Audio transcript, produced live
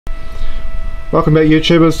Welcome back,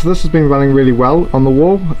 YouTubers. So this has been running really well on the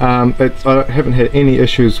wall. I haven't had any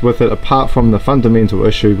issues with it apart from the fundamental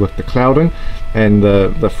issue with the clouding and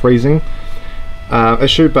the freezing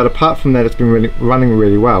issue, but apart from that it's been running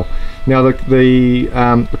really well. Now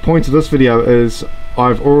the point of this video is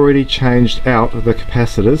I've already changed out the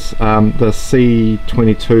capacitors, the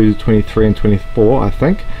C22, 23 and 24 I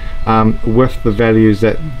think, with the values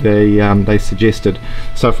that they suggested.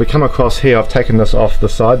 So if we come across here, I've taken this off the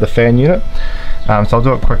side, the fan unit, so I'll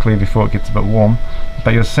do it quickly before it gets a bit warm,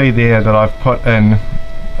 but you'll see there that I've put in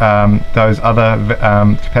those other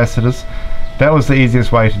capacitors. That was the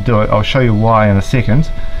easiest way to do it. I'll show you why in a second.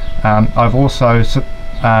 I've also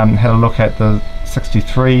had a look at the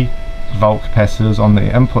 63 volt capacitors on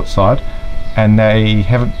the input side, and they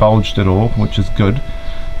haven't bulged at all, which is good,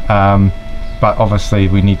 but obviously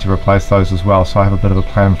we need to replace those as well, so I have a bit of a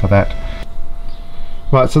plan for that.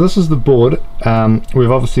 Right, so this is the board.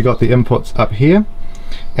 We've obviously got the inputs up here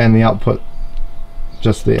and the output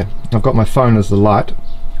just there. I've got my phone as the light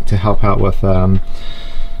to help out with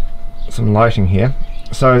some lighting here.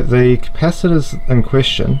 So the capacitors in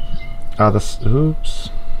question are the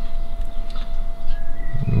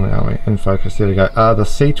where are we? In focus, there we go. Are the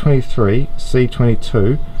C23,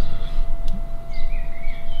 C22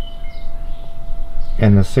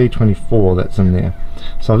 and the C24 that's in there.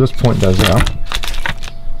 So I'll just point those out.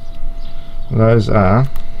 Those are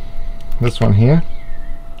this one here,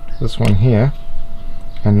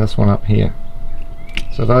 and this one up here.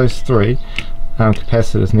 So those three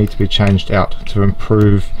capacitors need to be changed out to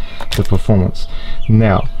improve the performance.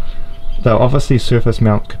 Now they're obviously surface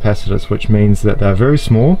mount capacitors, which means that they're very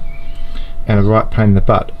small and a right pain in the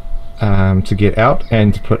butt to get out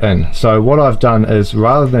and to put in. So what I've done is,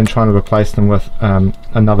 rather than trying to replace them with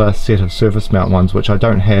another set of surface mount ones, which I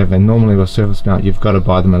don't have, and normally with surface mount you've got to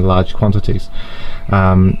buy them in large quantities,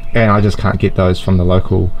 and I just can't get those from the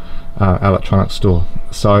local electronics store.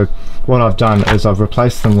 So what I've done is I've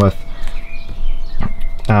replaced them with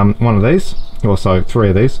one of these, or so three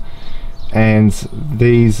of these, and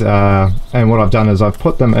these and what I've done is I've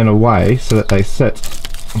put them in a way so that they sit,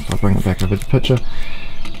 if I bring it back over the picture,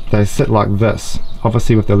 they sit like this,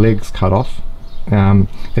 obviously with the legs cut off, and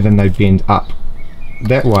then they bend up.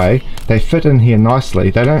 That way they fit in here nicely.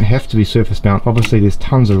 They don't have to be surface mount. Obviously there's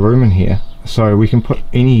tons of room in here, so we can put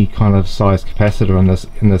any kind of size capacitor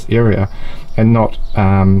in this area and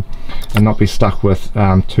not be stuck with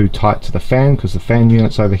too tight to the fan, because the fan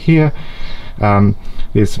unit's over here.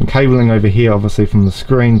 There's some cabling over here obviously from the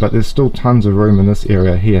screen, but there's still tons of room in this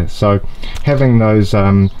area here. So having those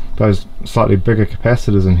slightly bigger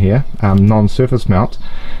capacitors in here, non-surface mount,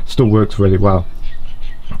 still works really well.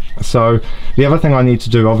 So the other thing I need to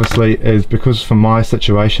do obviously is, because for my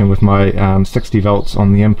situation with my 60 volts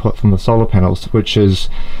on the input from the solar panels, which is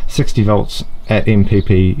 60 volts at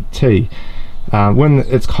MPPT, when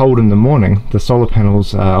it's cold in the morning, the solar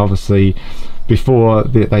panels obviously, before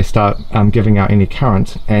they start giving out any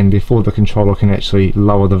current, and before the controller can actually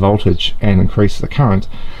lower the voltage and increase the current,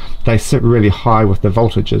 they sit really high with the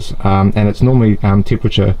voltages, and it's normally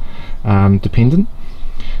temperature dependent.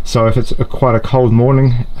 So if it's quite a cold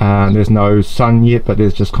morning, there's no sun yet, but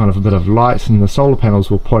there's just kind of a bit of light, and the solar panels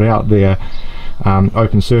will put out their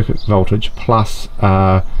open circuit voltage plus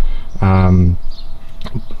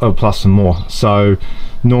plus some more. So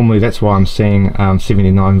normally that's why I'm seeing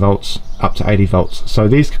 79 volts up to 80 volts. So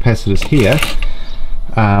these capacitors here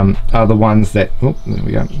are the ones that, oh, there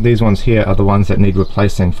we go, these ones here are the ones that need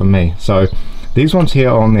replacing for me. So these ones here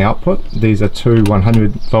are on the output. These are two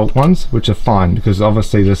 100 volt ones, which are fine, because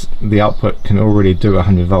obviously the output can already do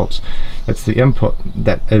 100 volts. It's the input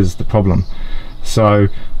that is the problem. So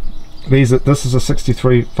this is a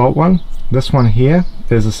 63 volt one. This one here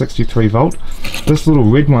is a 63 volt. This little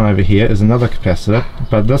red one over here is another capacitor,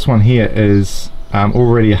 but this one here is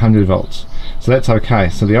already 100 volts. So that's okay.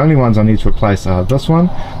 So the only ones I need to replace are this one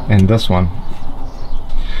and this one.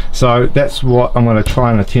 So that's what I'm going to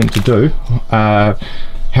try and attempt to do.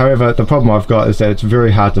 However, the problem I've got is that it's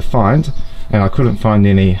very hard to find, and I couldn't find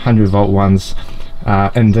any 100 volt ones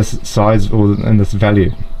in this size or in this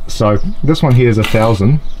value. So this one here is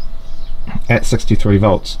 1000 at 63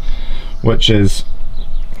 volts, which is,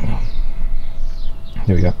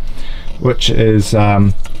 there we go, which is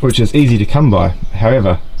easy to come by.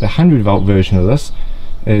 However, the 100 volt version of this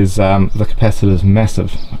is the capacitor is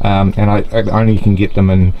massive, and I only can get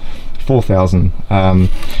them in 4000,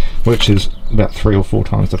 which is about 3 or 4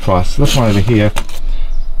 times the price. This one over here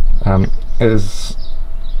is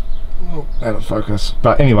out of focus,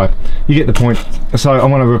 but anyway, you get the point. So I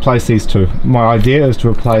want to replace these two. My idea is to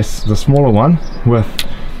replace the smaller one with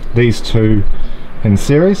these two in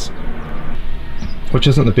series, which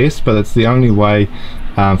isn't the best, but it's the only way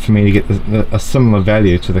for me to get a similar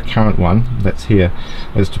value to the current one that's here,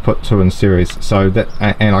 is to put 2 in series. So that,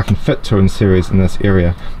 and I can fit 2 in series in this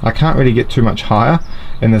area. I can't really get too much higher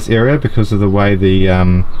in this area because of the way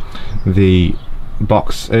the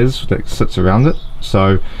box is that sits around it.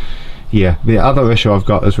 So yeah, the other issue I've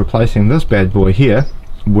got is replacing this bad boy here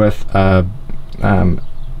with the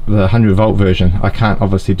 100 volt version. I can't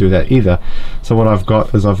obviously do that either. So what I've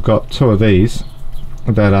got is I've got 2 of these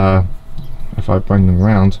that are, if I bring them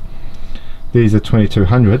around, these are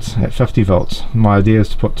 2200s at 50 volts. My idea is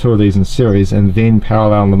to put 2 of these in series and then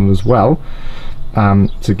parallel them as well,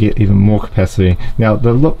 to get even more capacity. Now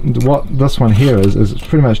what this one here is it's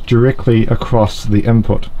pretty much directly across the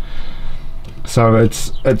input, so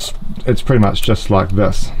it's pretty much just like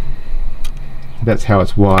this. That's how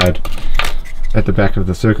it's wired at the back of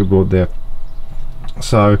the circuit board there.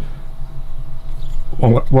 So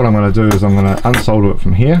what I'm going to do is I'm going to unsolder it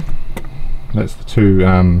from here. That's the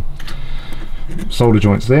 2 solder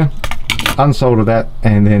joints there. Unsolder that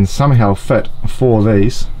and then somehow fit 4 of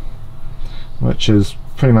these, which is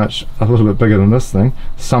pretty much a little bit bigger than this thing,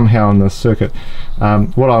 somehow in this circuit.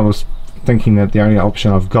 What I was thinking that the only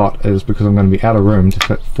option I've got is, because I'm going to be out of room to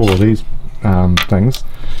fit 4 of these things,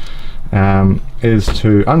 is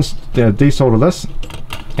to desolder this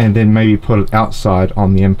and then maybe put it outside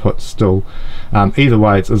on the input still. Either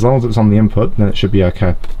way, as long as it's on the input, then it should be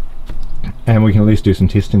okay, and we can at least do some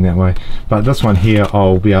testing that way. But this one here,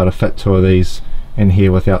 I'll be able to fit 2 of these in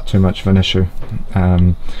here without too much of an issue.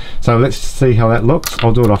 So let's see how that looks.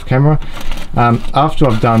 I'll do it off camera. After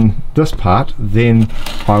I've done this part, then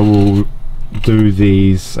I will do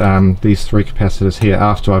these 3 capacitors here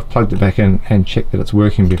after I've plugged it back in and checked that it's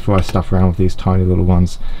working before I stuff around with these tiny little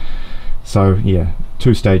ones. So yeah,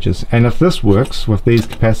 2 stages. And if this works with these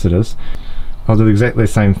capacitors, I'll do exactly the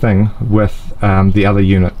same thing with the other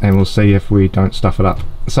unit, and we'll see if we don't stuff it up.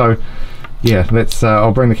 So yeah, let's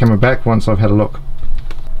I'll bring the camera back once I've had a look.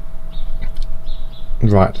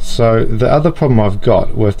 Right, so the other problem I've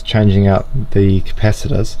got with changing out the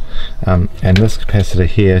capacitors, and this capacitor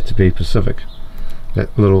here to be Pacific,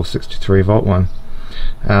 that little 63 volt one,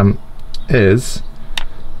 is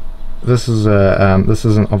this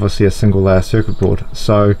isn't obviously a single layer circuit board,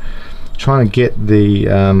 so trying to get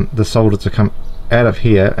the solder to come out of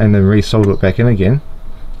here and then resolder it back in again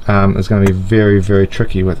is going to be very, very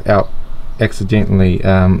tricky without accidentally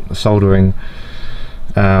soldering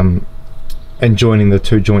and joining the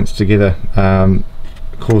 2 joints together,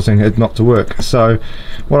 causing it not to work. So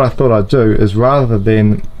what I thought I'd do is, rather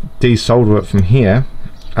than desolder it from here,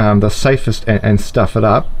 the safest and stuff it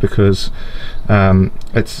up, because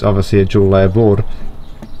it's obviously a dual layer board,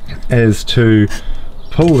 is to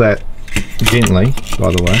pull that gently,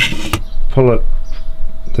 by the way, pull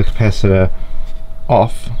the capacitor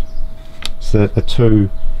off so that the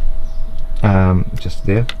 2 just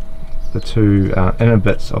there, the 2 inner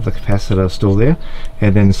bits of the capacitor are still there,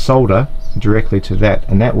 and then solder directly to that,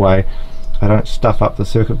 and that way I don't stuff up the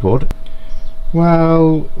circuit board.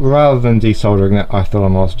 Well, rather than desoldering it, I thought I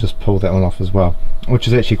might just pull that one off as well, which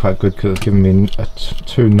is actually quite good because it's given me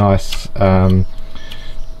 2 nice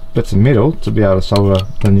bits of metal to be able to solder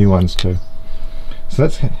the new ones to. So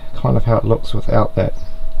that's kind of how it looks without that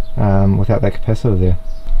capacitor there.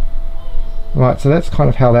 Right, so that's kind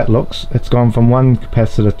of how that looks. It's gone from 1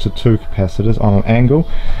 capacitor to 2 capacitors on an angle.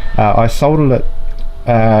 I soldered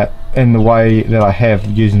it in the way that I have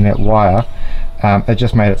using that wire. It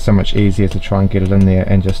just made it so much easier to try and get it in there,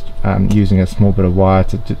 and just using a small bit of wire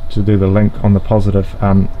to do the link on the positive,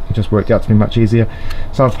 it just worked out to be much easier.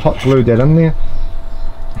 So I've hot glued that in there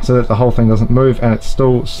so that the whole thing doesn't move, and it's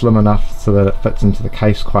still slim enough so that it fits into the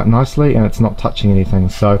case quite nicely and it's not touching anything.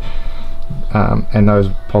 So and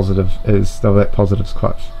that positive is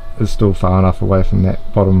still far enough away from that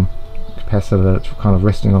bottom capacitor that it's kind of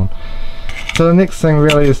resting on. So the next thing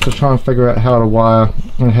really is to try and figure out how to wire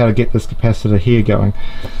and how to get this capacitor here going.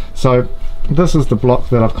 So this is the block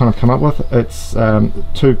that I've kind of come up with. It's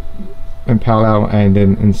 2 in parallel and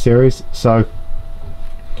then in series. So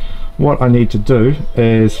what I need to do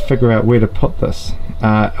is figure out where to put this.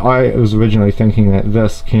 I was originally thinking that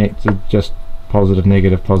this connected just positive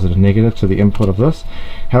negative to the input of this.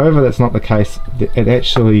 However, that's not the case. It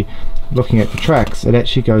actually, looking at the tracks, it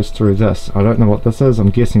actually goes through this. I don't know what this is.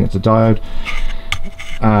 I'm guessing it's a diode,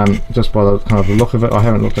 just by the kind of the look of it. I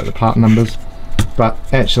haven't looked at the part numbers, but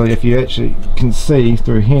actually, if you actually can see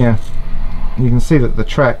through here, you can see that the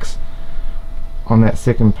tracks on that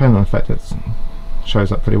second pin, in fact it shows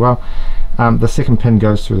up pretty well, the second pin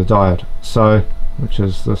goes through the diode, so which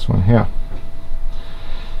is this one here.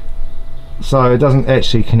 so it doesn't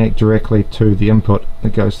actually connect directly to the input,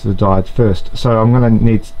 it goes to the diode first. So I'm going to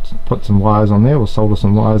need to put some wires on there, or solder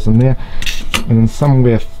some wires in there, and then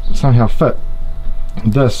somehow fit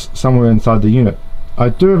this somewhere inside the unit. I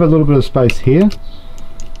do have a little bit of space here.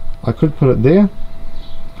 I could put it there,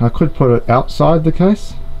 I could put it outside the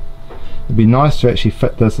case. It'd be nice to actually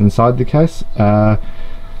fit this inside the case. The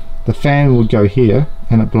fan would go here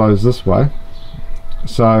and it blows this way,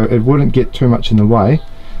 so it wouldn't get too much in the way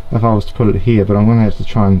if I was to put it here, but I'm going to have to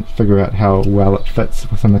try and figure out how well it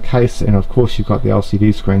fits within the case. And of course you've got the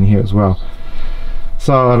LCD screen here as well,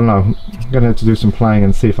 so I don't know, I'm going to have to do some playing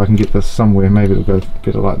and see if I can get this somewhere. Maybe it'll go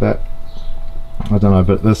better like that, I don't know,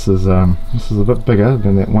 but this is a bit bigger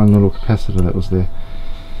than that one little capacitor that was there,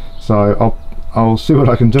 so I'll see what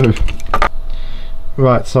I can do.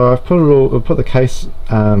 Right, so I've put the case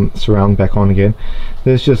surround back on again.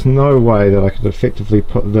 There's just no way that I could effectively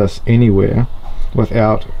put this anywhere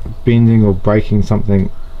without bending or breaking something,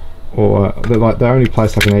 or like the only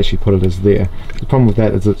place I can actually put it is there. The problem with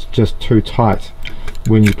that is it's just too tight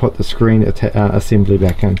when you put the screen assembly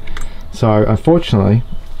back in. So unfortunately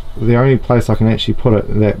the only place I can actually put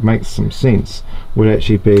it that makes some sense would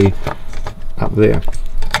actually be up there,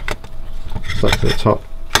 stuck to the top,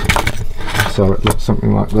 so it looks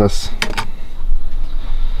something like this.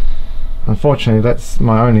 Unfortunately that's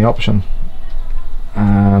my only option,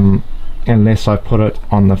 unless I put it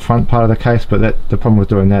on the front part of the case, but the problem with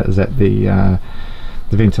doing that is that the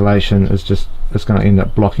ventilation is it's going to end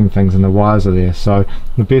up blocking things and the wires are there. So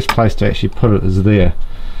the best place to actually put it is there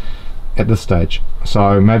at this stage,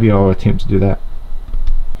 so maybe I'll attempt to do that.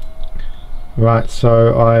 Right,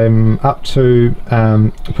 so I'm up to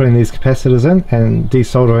putting these capacitors in and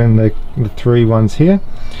desoldering the three ones here,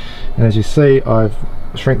 and as you see I've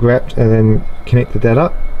shrink wrapped and then connected that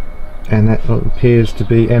up, and that appears to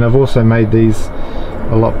be, and I've also made these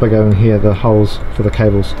a lot bigger in here, the holes for the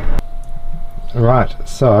cables. Right,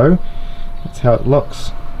 so that's how it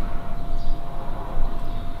looks.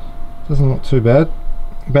 Doesn't look too bad,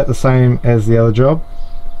 about the same as the other job.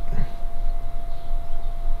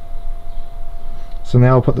 So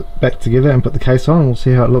now I'll put it back together and put the case on and we'll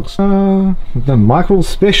see how it looks. The Michael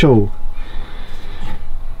Special.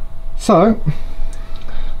 So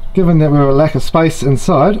given that we were a lack of space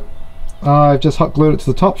inside, I've just hot glued it to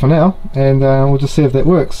the top for now, and we'll just see if that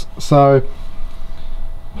works. So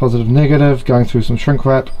positive negative, going through some shrink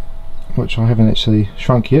wrap, which I haven't actually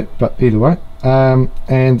shrunk yet, but either way, and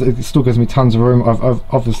it still gives me tons of room. I've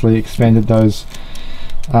obviously expanded those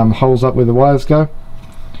holes up where the wires go,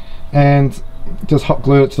 and just hot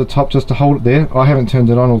glued it to the top just to hold it there. I haven't turned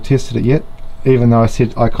it on or tested it yet, even though I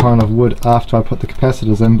said I kind of would after I put the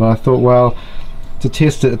capacitors in, but I thought, well, to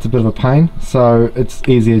test it, it's a bit of a pain, so it's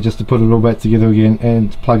easier just to put it all back together again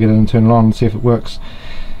and plug it in and turn it on and see if it works.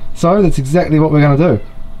 So that's exactly what we're going to do.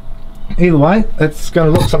 Either way, it's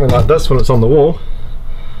going to look something like this when it's on the wall,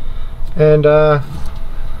 and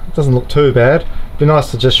it doesn't look too bad. It'd be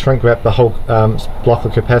nice to just shrink wrap the whole block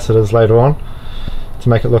of capacitors later on to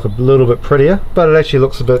make it look a little bit prettier, but it actually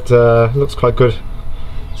looks a bit looks quite good,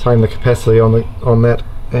 saying the capacity on that,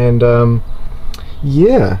 and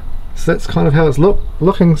yeah, so that's kind of how it's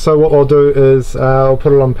looking. So what I'll do is I'll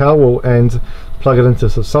put it on Powerwall and plug it into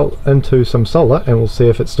some solder, and we'll see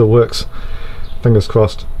if it still works. Fingers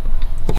crossed.